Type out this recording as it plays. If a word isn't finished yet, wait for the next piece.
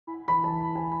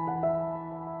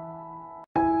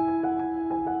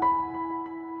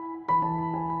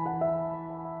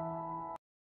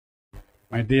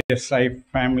My dear SAIF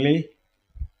family,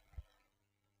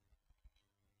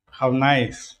 how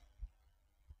nice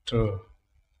to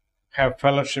have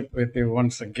fellowship with you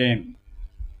once again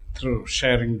through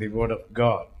sharing the Word of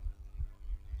God.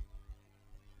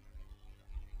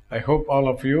 I hope all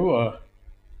of you are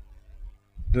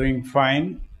doing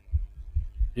fine,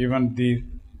 even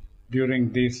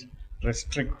during these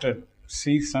restricted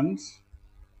seasons.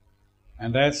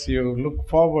 And as you look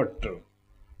forward to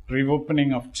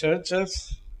reopening of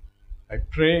churches, I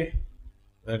pray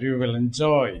that you will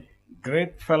enjoy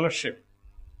great fellowship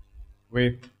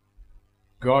with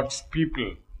God's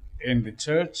people in the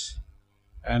church,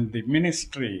 and the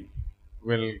ministry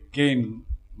will gain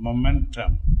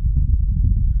momentum.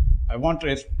 I want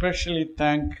to especially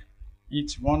thank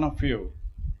each one of you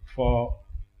for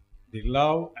the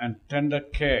love and tender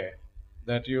care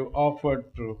that you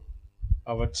offered to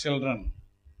our children,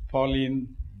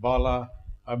 Pauline, Bala,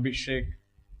 Abhishek,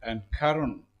 and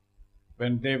Karun,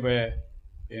 when they were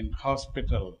in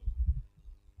hospital,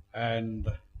 and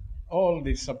all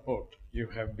the support you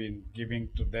have been giving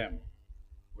to them.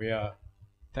 We are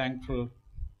thankful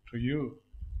to you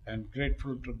and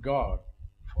grateful to God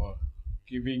for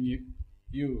giving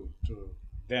you to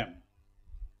them.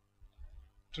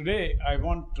 Today I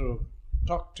want to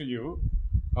talk to you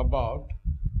about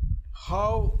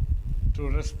how to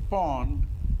respond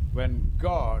when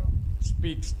God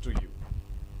speaks to you.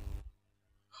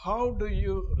 How do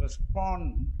you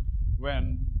respond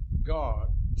when God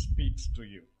speaks to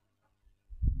you?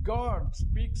 God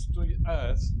speaks to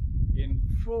us in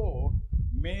 4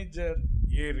 major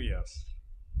areas.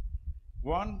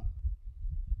 1,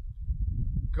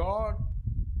 God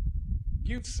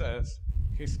gives us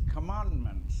His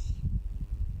commandments.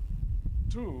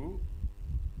 2,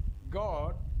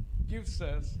 God gives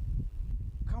us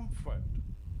comfort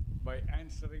by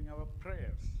answering our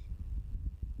prayers.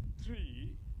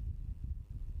 3,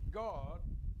 God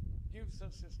gives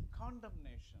us His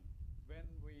condemnation when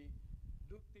we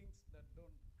do things that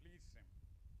don't please Him.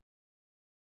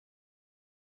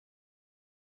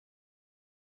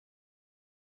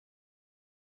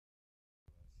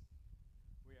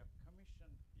 We are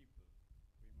commissioned people.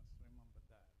 We must remember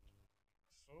that.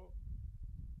 So,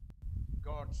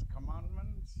 God's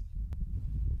commandments,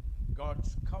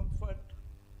 God's comfort,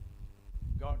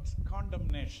 God's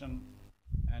condemnation,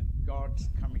 and God's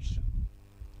commission.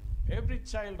 Every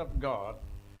child of God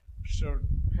should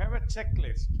have a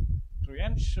checklist to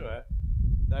ensure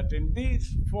that in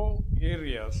these 4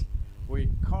 areas we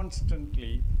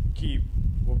constantly keep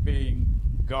obeying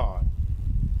God.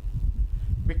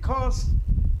 Because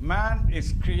man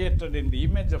is created in the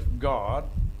image of God,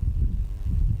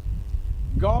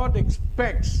 God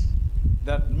expects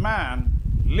that man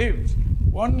lives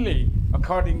only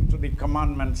according to the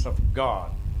commandments of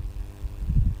God.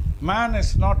 Man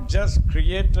is not just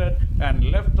created and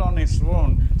left on his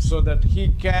own so that he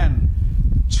can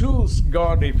choose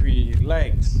God if he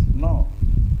likes. No.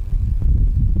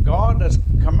 God has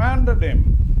commanded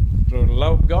him to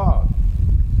love God.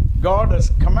 God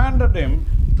has commanded him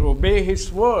to obey His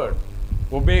word,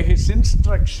 obey His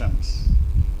instructions.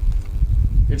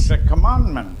 It's a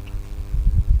commandment.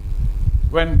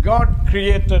 When God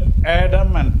created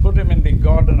Adam and put him in the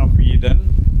Garden of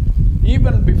Eden,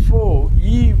 even before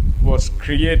Eve was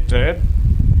created,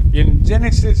 in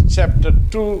Genesis chapter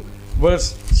 2,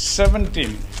 verse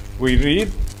 17, we read,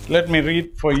 let me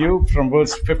read for you from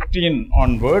verse 15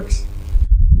 onwards.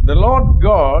 The Lord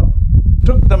God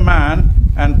took the man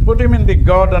and put him in the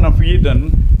Garden of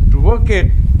Eden to work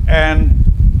it and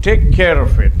take care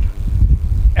of it.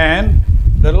 And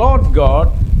the Lord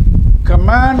God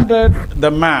commanded the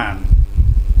man,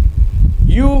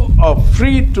 you are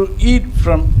free to eat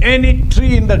from any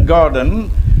tree in the garden,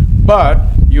 but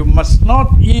you must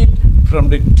not eat from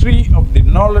the tree of the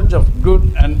knowledge of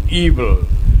good and evil.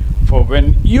 For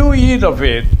when you eat of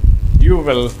it, you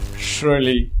will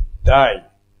surely die.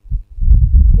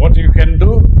 What you can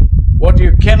do, what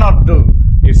you cannot do,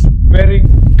 is very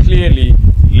clearly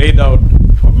laid out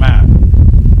for man.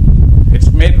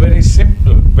 It's made very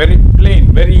simple, very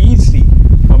plain, very easy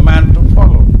for man to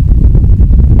follow.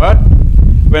 But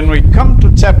when we come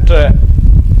to chapter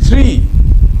 3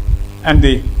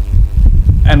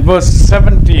 and verse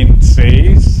 17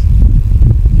 says,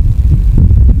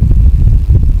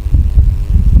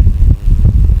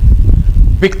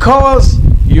 because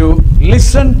you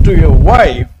listened to your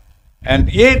wife and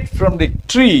ate from the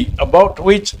tree about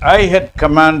which I had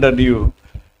commanded you,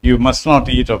 you must not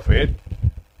eat of it.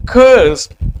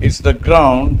 Cursed is the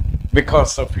ground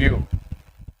because of you.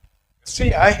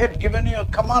 See, I had given you a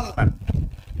commandment,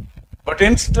 but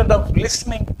instead of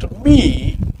listening to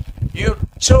me, you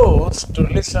chose to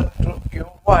listen to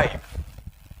your wife.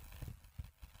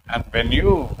 And when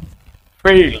you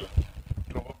fail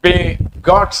to obey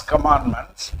God's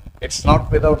commandments, it's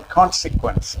not without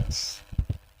consequences.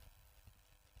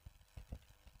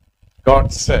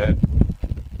 God said,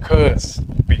 curse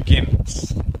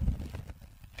begins.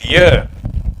 The earth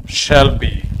shall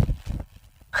be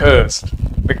cursed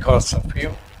because of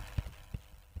you.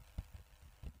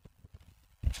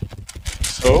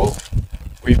 So,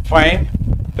 we find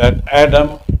that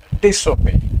Adam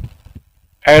disobeyed.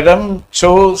 Adam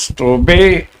chose to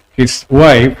obey his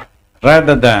wife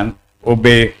rather than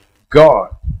obey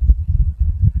God.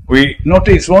 We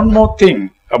notice one more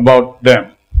thing about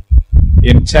them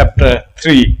in chapter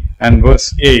 3 and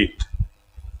verse 8.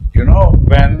 You know,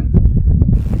 when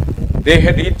they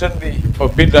had eaten the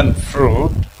forbidden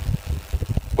fruit,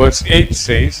 verse 8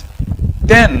 says,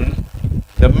 then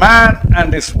the man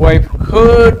and his wife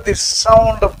heard the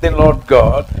sound of the Lord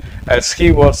God as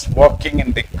he was walking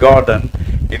in the garden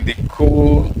in the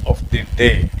cool of the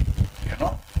day. You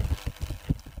know,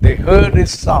 they heard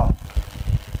his sound.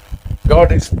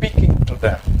 God is speaking to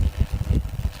them.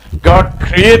 God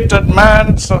created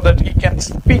man so that he can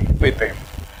speak with him.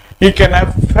 He can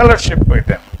have fellowship with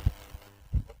him.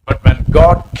 But when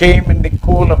God came in the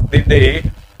cool of the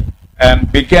day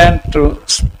and began to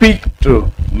speak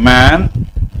to man,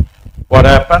 what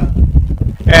happened?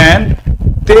 And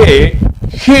they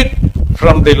hid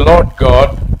from the Lord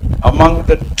God among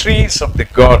the trees of the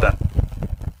garden.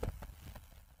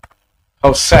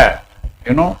 How sad,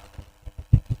 you know.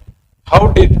 How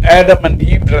did Adam and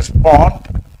Eve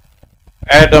respond?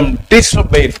 Adam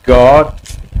disobeyed God,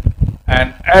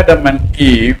 and Adam and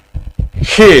Eve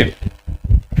hid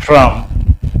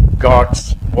from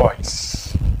God's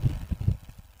voice.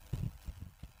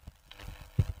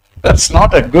 That's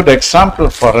not a good example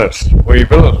for us. We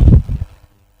will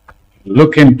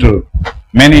look into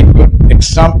many good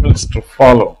examples to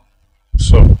follow.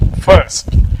 So, first,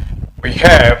 we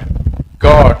have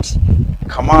God's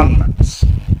commandments,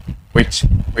 which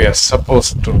we are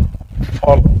supposed to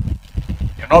follow.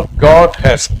 You know, God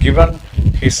has given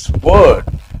His word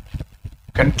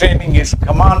containing His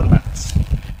commandments.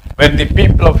 When the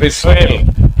people of Israel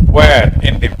were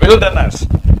in the wilderness,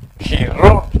 He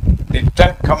wrote the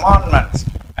 10 commandments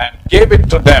and gave it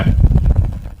to them.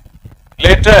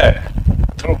 Later,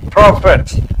 through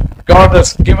prophets, God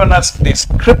has given us the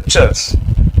scriptures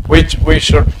which we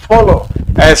should follow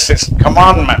as His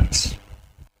commandments.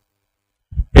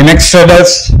 In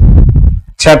Exodus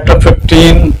chapter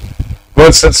 15,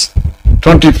 verses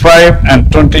 25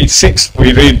 and 26,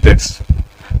 we read this.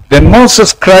 Then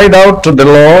Moses cried out to the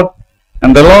Lord,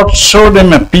 and the Lord showed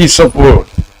him a piece of wood.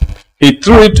 He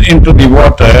threw it into the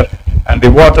water, and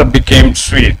the water became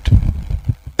sweet.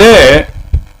 There,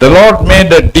 the Lord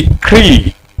made a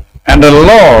decree and a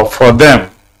law for them,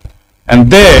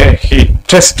 and there He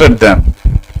tested them.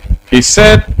 He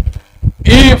said,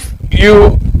 if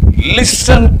you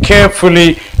listen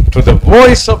carefully to the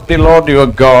voice of the Lord your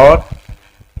God,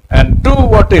 and do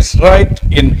what is right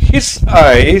in His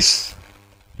eyes,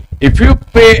 if you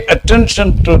pay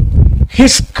attention to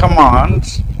His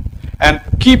commands and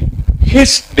keep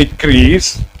His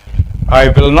decrees, I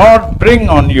will not bring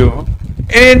on you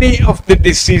any of the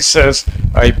diseases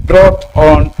I brought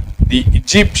on the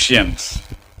Egyptians,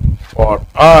 for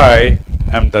I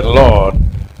am the Lord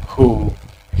who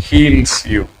heals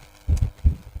you.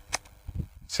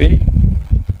 See,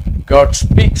 God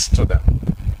speaks to them.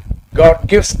 God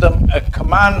gives them a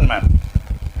commandment.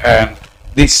 And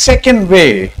the second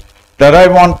way that I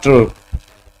want to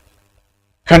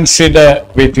consider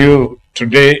with you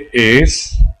today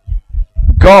is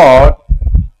God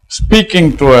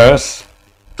speaking to us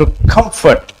to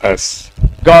comfort us.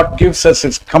 God gives us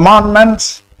His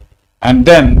commandments, and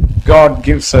then God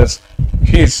gives us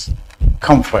His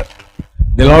comfort.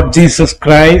 The Lord Jesus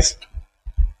Christ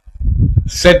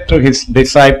said to His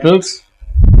disciples,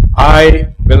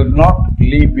 I will not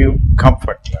leave you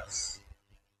comfortless.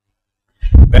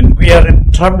 When we are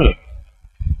in trouble,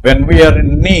 when we are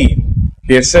in need,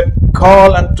 He said,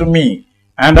 call unto me,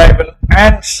 and I will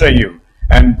answer you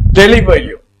and deliver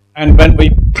you. And when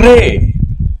we pray,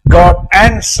 God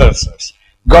answers us.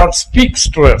 God speaks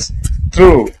to us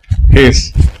through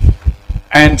His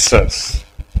answers.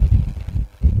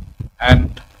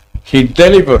 And He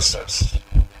delivers us.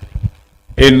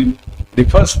 In the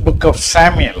first book of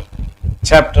Samuel,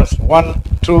 chapters 1,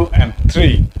 2, and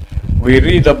 3, we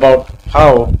read about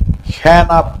how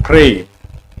Hannah prayed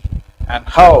and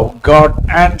how God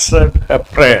answered her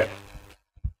prayer.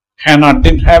 Hannah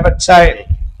didn't have a child,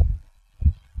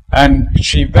 and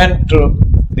she went to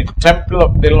the temple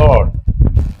of the Lord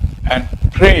and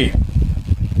prayed,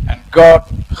 and God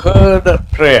heard her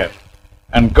prayer,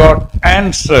 and God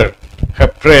answered her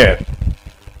prayer.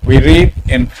 We read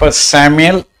in 1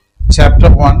 Samuel chapter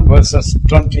 1 verses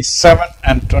 27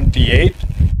 and 28,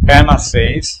 Hannah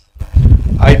says,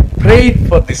 I prayed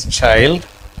for this child,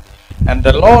 and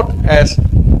the Lord has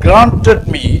granted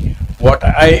me what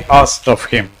I asked of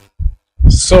him.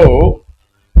 So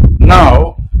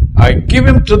now I give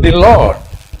him to the Lord.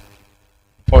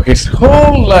 For his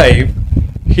whole life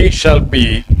he shall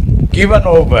be given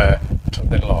over to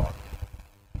the Lord.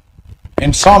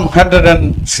 In Psalm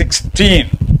 116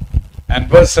 and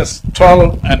verses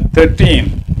 12 and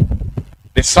 13,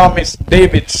 the psalmist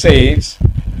David says,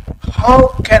 how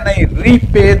can I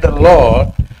repay the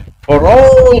Lord for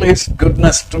all his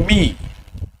goodness to me?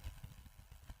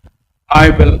 I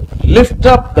will lift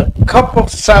up the cup of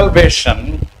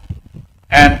salvation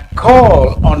and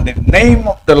call on the name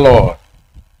of the Lord.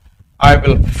 I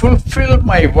will fulfill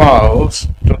my vows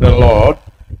to the Lord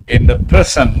in the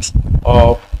presence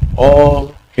of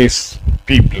all his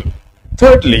people.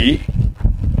 Thirdly,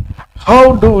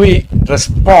 how do we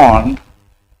respond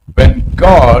when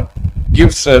God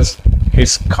gives us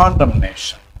his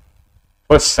condemnation?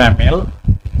 1 Samuel,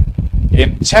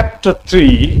 in chapter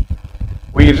 3,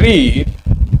 we read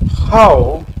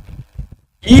how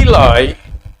Eli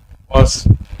was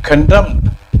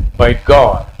condemned by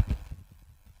God.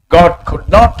 God could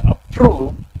not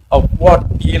approve of what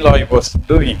Eli was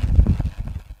doing.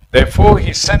 Therefore,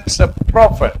 he sends a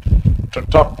prophet to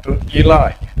talk to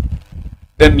Eli.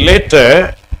 Then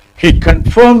later, he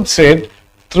confirms it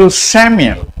through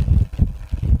Samuel.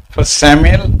 1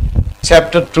 Samuel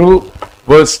chapter 2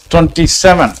 verse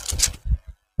 27.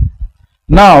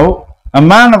 Now, a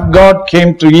man of God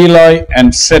came to Eli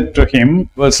and said to him,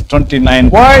 verse 29,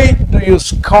 why do you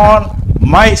scorn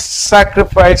my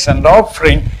sacrifice and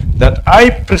offering that I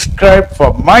prescribed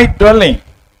for my dwelling?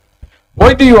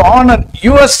 Why do you honor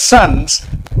your sons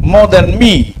more than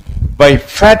me by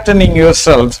fattening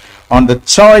yourselves on the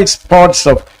choice parts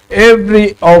of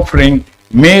every offering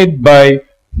made by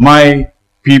my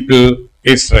people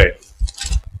Israel?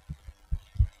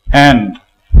 And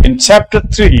in chapter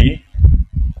 3,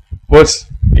 verse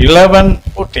 11,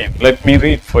 14, let me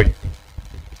read for you.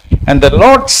 And the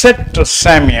Lord said to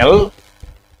Samuel,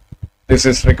 this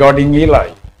is regarding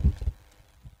Eli,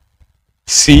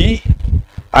 see,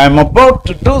 I am about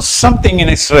to do something in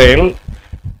Israel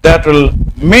that will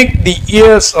make the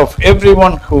ears of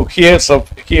everyone who hears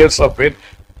of it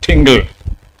tingle.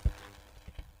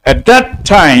 At that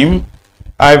time,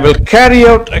 I will carry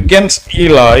out against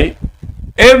Eli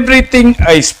everything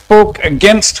I spoke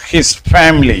against his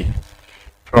family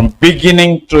from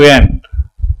beginning to end.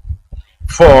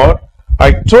 For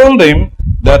I told him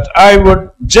that I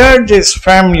would judge his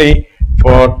family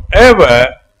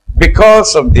forever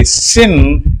because of the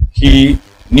sin he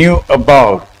knew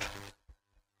about.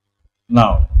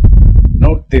 Now,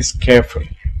 note this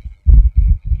carefully.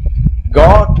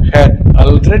 God had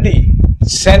already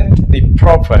sent the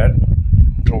prophet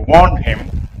to warn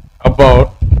him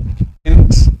about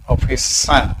sins of his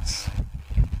sons.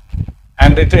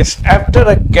 And it is after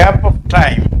a gap of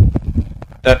time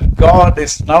that God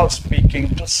is now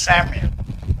speaking to Samuel.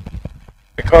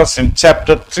 Because in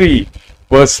chapter 3,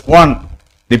 verse 1,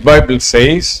 the Bible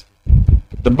says,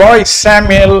 the boy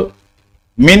Samuel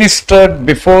ministered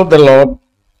before the Lord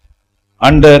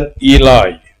under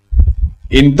Eli.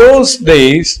 In those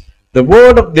days, the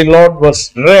word of the Lord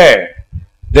was rare.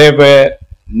 There were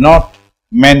not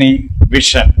many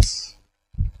visions.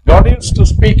 God used to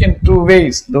speak in two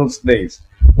ways those days.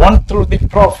 One through the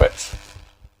prophets,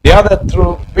 the other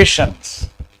through visions.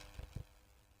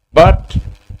 But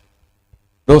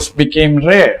those became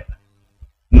rare.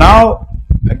 Now,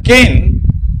 again,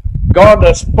 God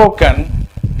has spoken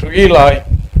to Eli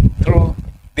through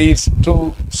these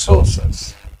two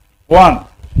sources. One,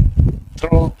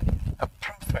 through a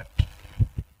prophet.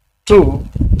 Two,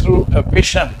 through a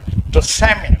vision to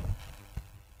Samuel.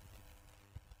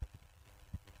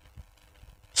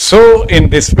 So in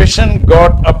this vision,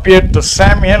 God appeared to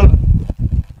Samuel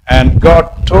and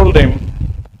God told him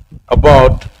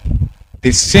about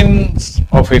the sins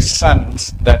of his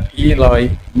sons that Eli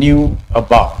knew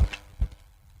about.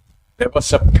 There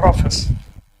was a prophecy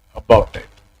about it.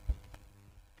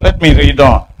 Let me read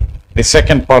on. The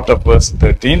second part of verse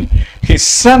 13. His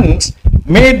sons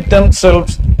made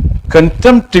themselves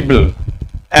contemptible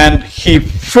and he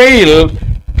failed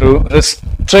to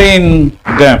restrain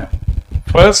them.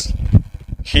 First,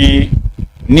 he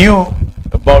knew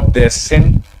about their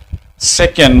sin.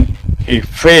 Second, he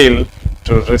failed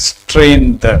to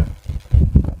restrain them.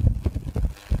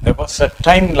 There was a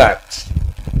time lapse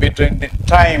between the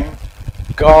time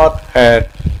God had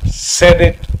said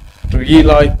it to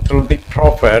Eli through the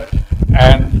prophet,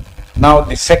 and now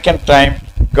the second time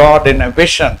God in a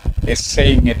vision is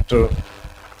saying it to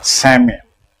Samuel.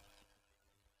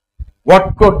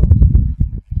 What could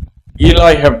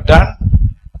Eli have done?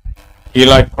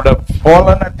 Eli could have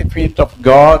fallen at the feet of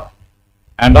God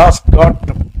and asked God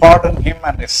to pardon him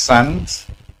and his sons.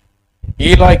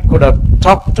 Eli could have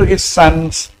talked to his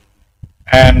sons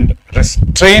and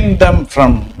restrained them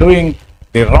from doing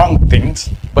the wrong things,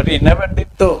 but he never did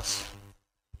those.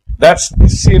 That's the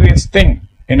serious thing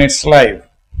in his life.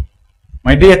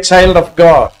 My dear child of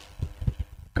God,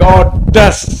 God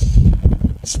does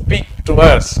speak to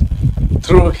us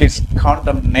through his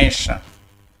condemnation,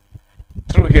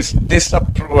 through his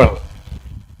disapproval,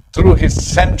 through his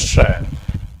censure.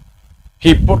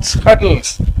 He puts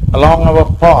hurdles along our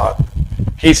path.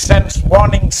 He sends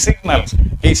warning signals.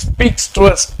 He speaks to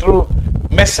us through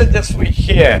messages we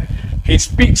hear. He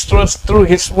speaks to us through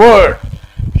his word.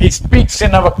 He speaks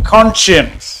in our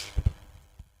conscience.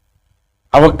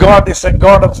 Our God is a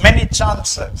God of many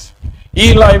chances.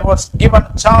 Eli was given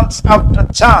chance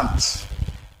after chance,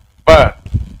 but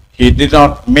he did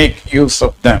not make use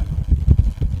of them.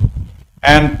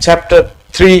 And chapter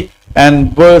 3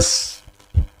 and verse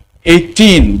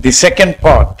 18, the second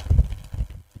part.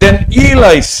 Then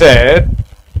Eli said,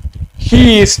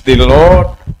 "He is the Lord,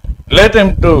 let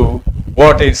him do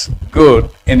what is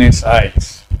good in his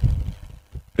eyes."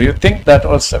 Do you think that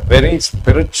was a very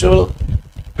spiritual,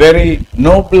 very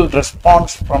noble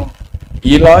response from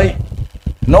Eli?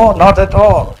 No, not at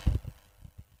all.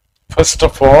 First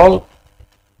of all,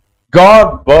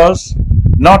 God was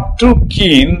not too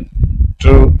keen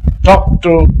to talk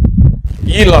to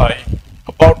Eli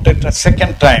about it a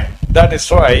second time. That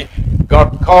is why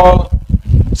God called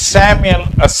Samuel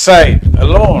aside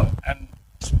alone and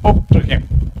spoke to him.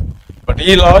 But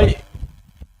Eli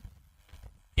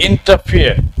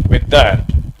interfered with that.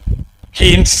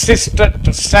 He insisted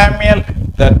to Samuel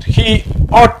that he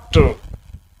ought to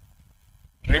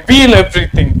reveal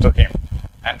everything to him,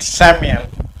 and Samuel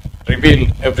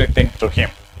revealed everything to him.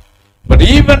 But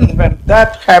even when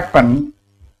that happened,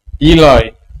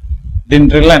 Eli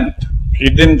didn't relent. He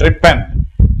didn't repent.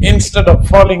 Instead of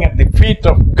falling at the feet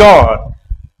of God,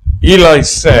 Eli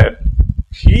said,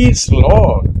 "He is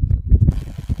Lord.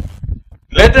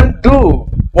 Let him do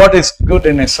what is good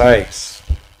in his eyes."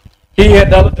 He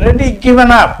had already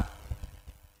given up.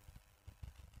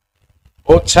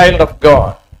 O child of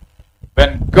God,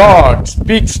 when God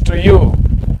speaks to you,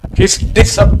 his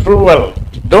disapproval,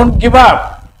 don't give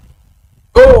up.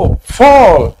 Go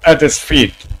fall at his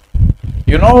feet.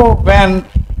 You know, when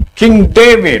King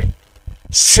David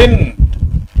sinned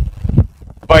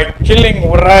by killing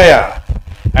Uriah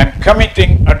and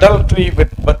committing adultery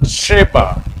with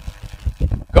Bathsheba,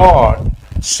 God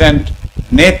sent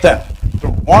Nathan to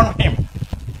warn him.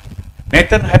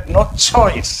 Nathan had no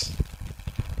choice.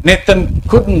 Nathan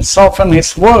couldn't soften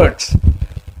his words.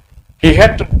 He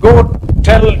had to go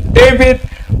tell David,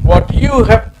 "What you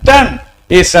have done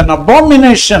is an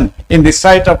abomination in the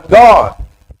sight of God."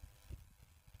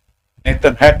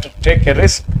 Nathan had to take a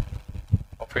risk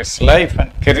of his life and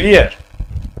career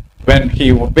when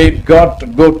he obeyed God to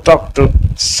go talk to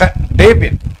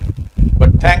David.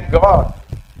 But thank God,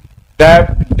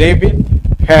 David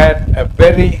had a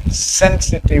very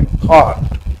sensitive heart.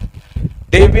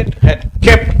 David had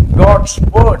kept God's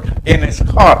word in his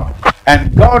heart,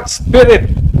 and God's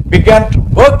Spirit began to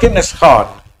work in his heart,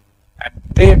 and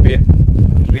David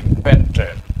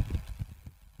repented.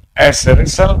 As a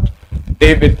result,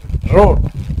 David wrote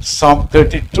Psalm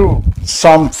 32,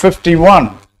 Psalm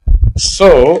 51.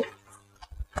 So,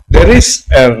 there is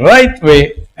a right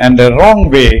way and a wrong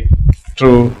way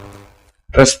to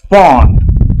respond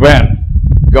when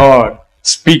God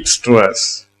speaks to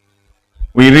us.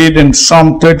 We read in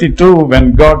Psalm 32,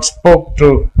 when God spoke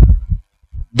to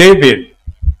David,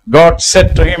 God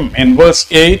said to him in verse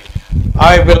 8,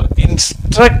 "I will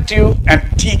instruct you and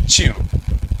teach you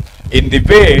in the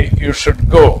way you should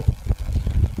go.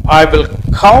 I will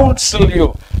counsel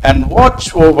you and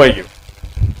watch over you."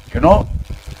 You know,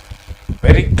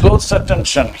 very close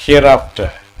attention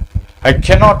hereafter. I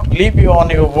cannot leave you on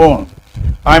your own.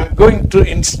 I'm going to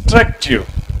instruct you.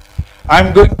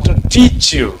 I'm going to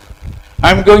teach you.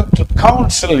 I'm going to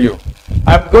counsel you.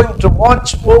 I'm going to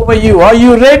watch over you. Are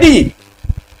you ready?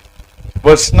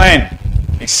 Verse 9,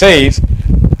 he says,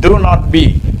 "Do not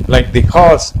be like the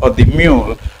horse or the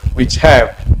mule, which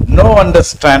have no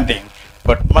understanding,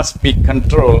 but must be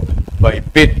controlled by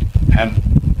bit and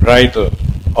bridle,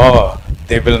 or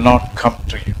they will not come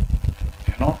to you."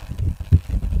 You know,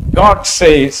 God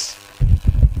says,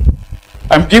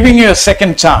 I'm giving you a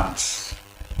second chance,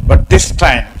 but this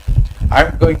time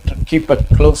I'm going to keep a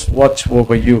close watch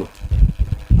over you.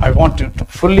 I want you to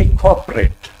fully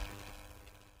cooperate.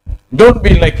 Don't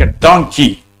be like a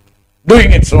donkey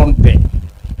doing its own thing.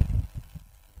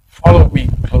 Follow me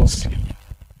closely.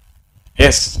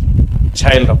 Yes,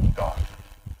 child of God.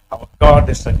 Our God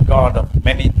is a God of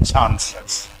many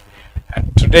chances.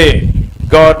 And today,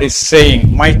 God is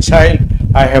saying, my child,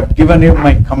 I have given you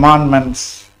my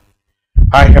commandments.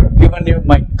 I have given you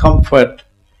my comfort.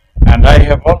 And I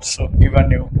have also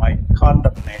given you my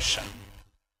condemnation.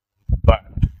 But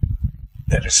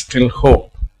there is still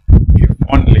hope if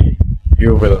only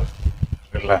you will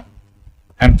relent.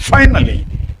 And finally,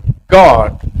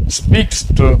 God speaks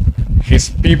to his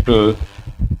people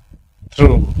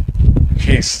through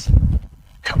his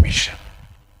commission.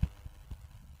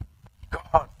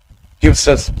 God gives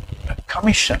us a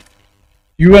commission.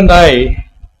 You and I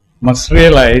must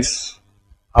realize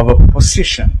our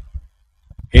position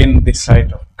in the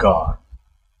sight of God.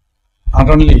 Not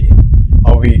only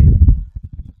are we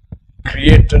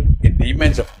created in the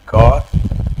image of God,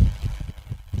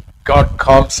 God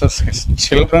calls us his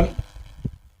children,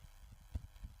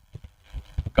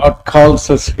 God calls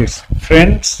us his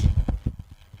friends,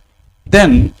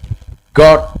 then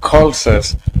God calls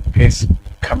us his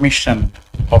commissioned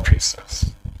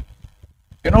officers.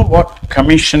 You know what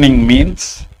commissioning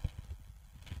means?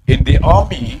 In the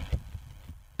army,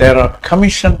 there are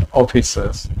commissioned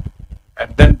officers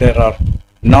and then there are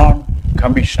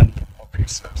non-commissioned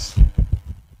officers.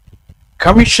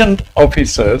 Commissioned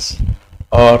officers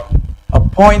are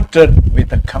appointed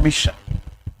with a commission.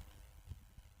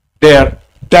 They are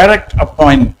direct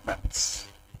appointments.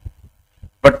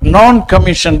 But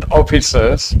non-commissioned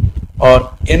officers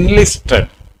are enlisted,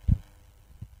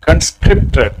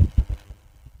 conscripted.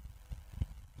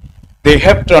 They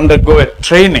have to undergo a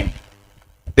training.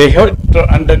 They have to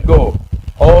undergo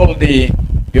all the,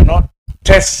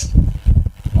 tests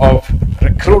of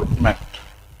recruitment.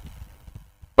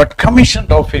 But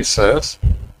commissioned officers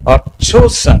are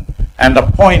chosen and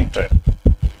appointed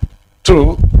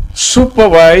to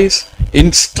supervise,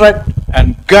 instruct,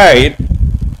 and guide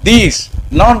these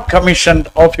non-commissioned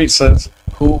officers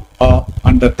who are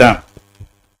under them.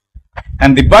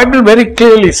 And the Bible very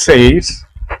clearly says,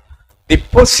 the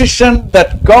position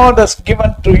that God has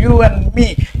given to you and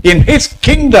me in his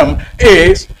kingdom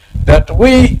is that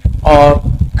we are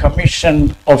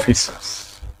commissioned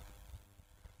officers.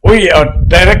 We are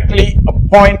directly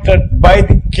appointed by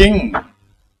the king.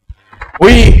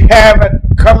 We have a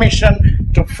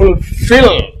commission to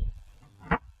fulfill.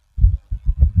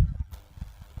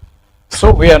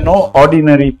 So we are no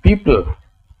ordinary people.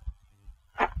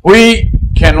 We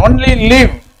can only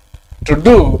live to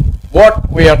do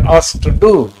what we are asked to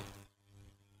do.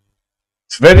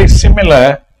 It's very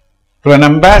similar to an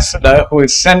ambassador who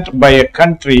is sent by a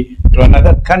country to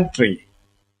another country.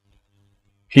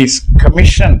 He is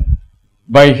commissioned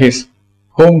by his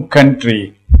home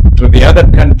country to the other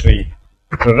country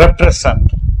to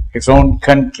represent his own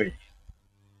country.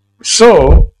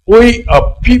 So we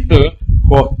are people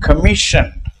who are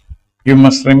commissioned. You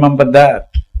must remember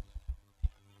that.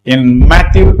 In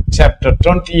Matthew chapter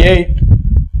 28,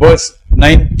 verse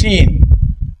 19,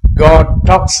 God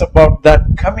talks about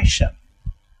that commission.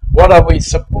 What are we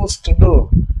supposed to do?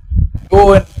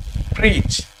 Go and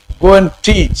preach, go and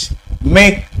teach,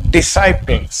 make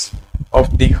disciples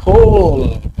of the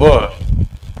whole world.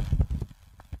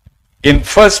 In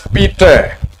 1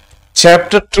 Peter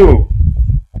chapter 2,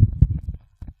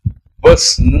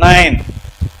 verse 9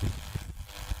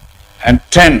 and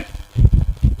 10,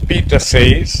 Peter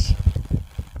says,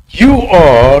 you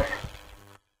are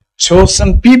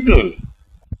chosen people,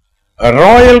 a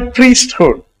royal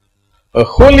priesthood, a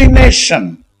holy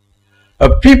nation, a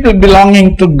people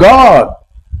belonging to God,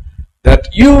 that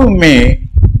you may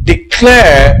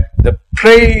declare the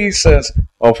praises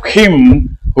of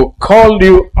him who called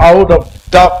you out of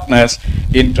darkness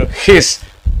into his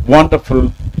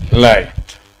wonderful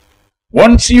light.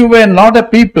 Once you were not a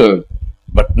people,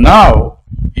 but now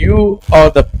you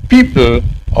are the people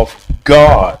of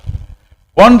God.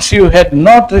 Once you had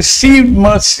not received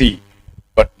mercy,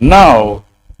 but now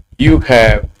you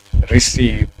have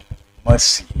received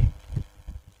mercy.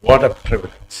 What a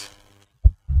privilege.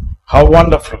 How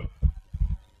wonderful.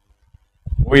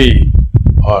 We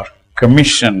are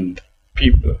commissioned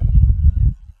people.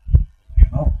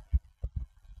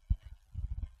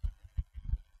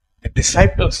 The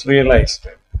disciples realized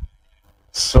it.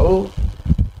 So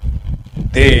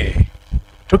they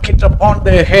took it upon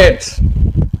their heads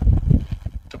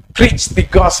to preach the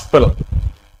gospel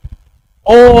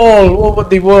all over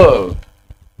the world.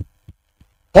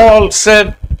 Paul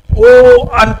said, "Woe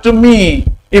unto me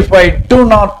if I do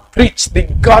not preach the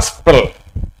gospel,"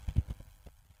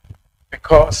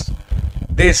 because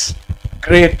this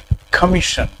great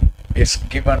commission is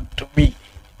given to me.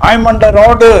 I'm under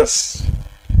orders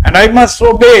and I must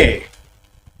obey.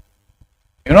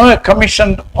 You know, a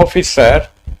commissioned officer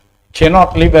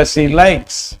cannot live as he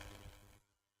likes.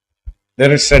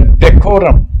 There is a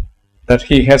decorum that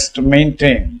he has to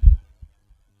maintain.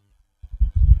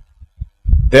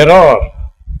 There are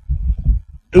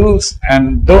do's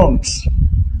and don'ts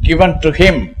given to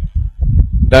him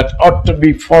that ought to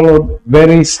be followed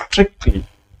very strictly.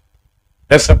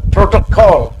 There's a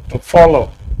protocol to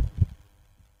follow.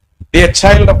 Dear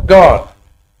child of God,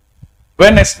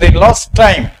 when is the last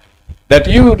time that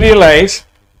you realize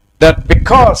that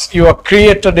because you are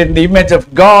created in the image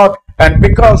of God and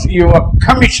because you are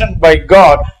commissioned by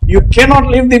God, you cannot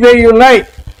live the way you like.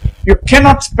 You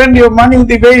cannot spend your money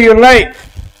the way you like.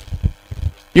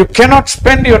 You cannot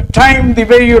spend your time the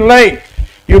way you like.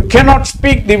 You cannot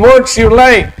speak the words you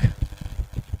like,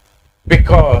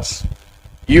 because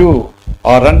you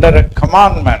are under a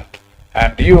commandment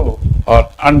and you are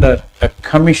under a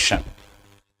commission.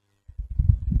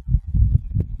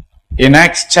 In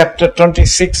Acts chapter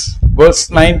 26, verse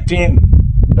 19,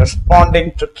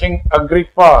 responding to King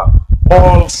Agrippa,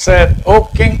 Paul said, "O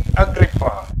King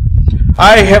Agrippa,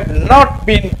 I have not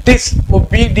been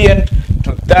disobedient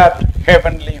to that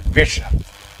heavenly vision."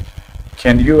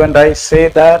 Can you and I say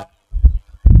that?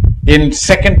 In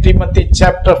 2 Timothy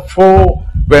chapter 4,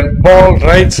 when Paul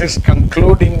writes his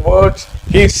concluding words,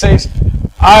 he says,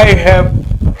 "I have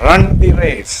run the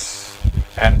race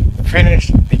and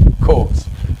finished the course.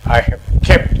 I have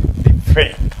kept the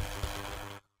faith."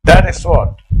 That is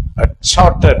what a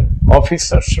chartered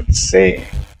officer should say.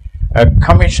 A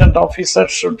commissioned officer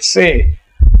should say,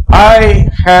 "I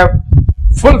have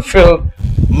fulfilled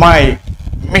my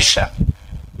mission."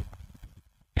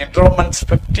 In Romans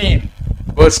 15,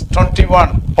 verse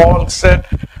 21, Paul said,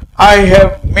 "I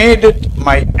have made it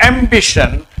my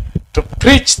ambition to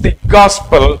preach the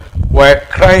gospel where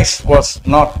Christ was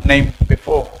not named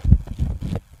before."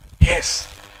 Yes,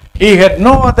 he had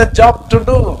no other job to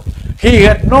do. He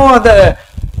had no other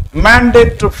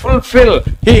mandate to fulfill.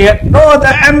 He had no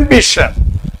other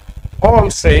ambition.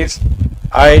 Paul says,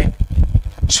 "I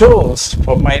chose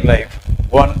for my life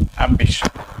one ambition."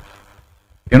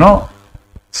 You know,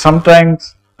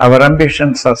 sometimes our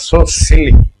ambitions are so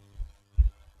silly,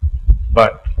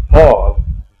 but Paul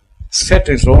set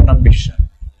his own ambition.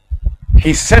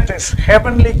 He set his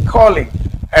heavenly calling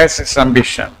as his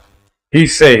ambition. He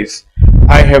says,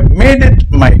 "I have made it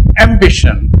my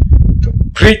ambition to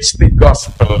preach the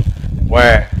gospel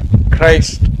where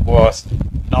Christ was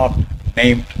not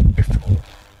named before."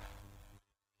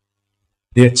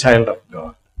 Dear child of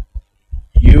God,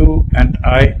 you and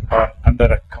I are under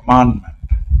a commandment.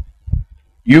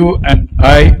 You and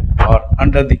I are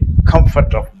under the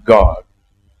comfort of God.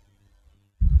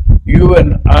 You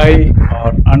and I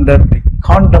are under the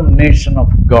condemnation of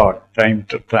God time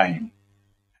to time.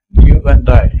 You and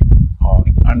I are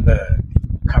under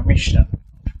the commission of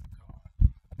God.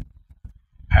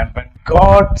 And when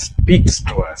God speaks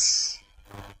to us,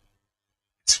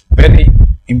 it's very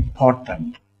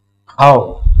important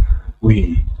how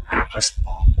we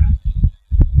respond.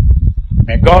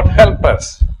 May God help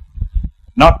us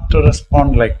not to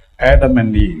respond like Adam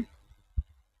and Eve,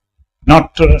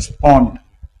 not to respond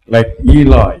like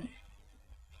Eli,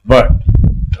 but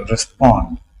to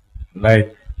respond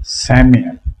like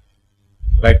Samuel,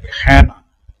 like Hannah,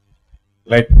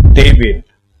 like David,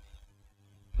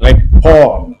 like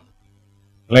Paul,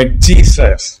 like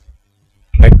Jesus,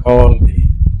 like all the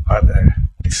other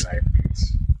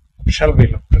disciples. Shall we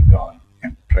look to God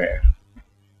in prayer?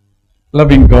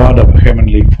 Loving God, our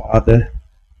Heavenly Father,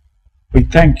 we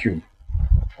thank you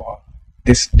for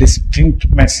this distinct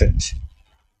message,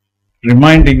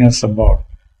 reminding us about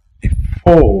the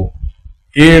 4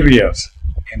 areas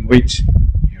in which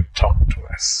you talk to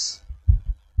us.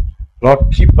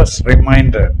 Lord, keep us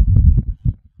reminded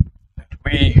that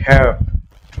we have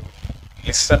to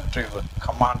listen to your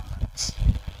commandments.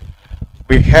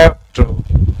 We have to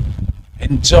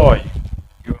enjoy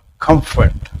your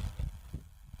comfort.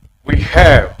 We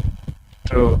have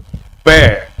to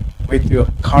bear with your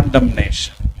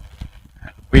condemnation.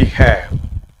 And we have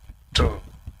to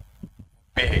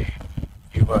obey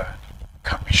your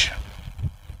commission.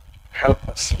 Help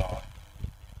us, Lord.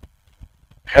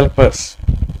 Help us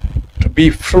to be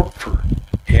fruitful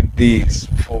in these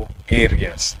 4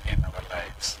 areas in our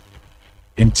lives.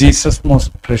 In Jesus' most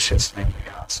precious name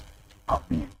we ask.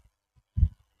 Amen.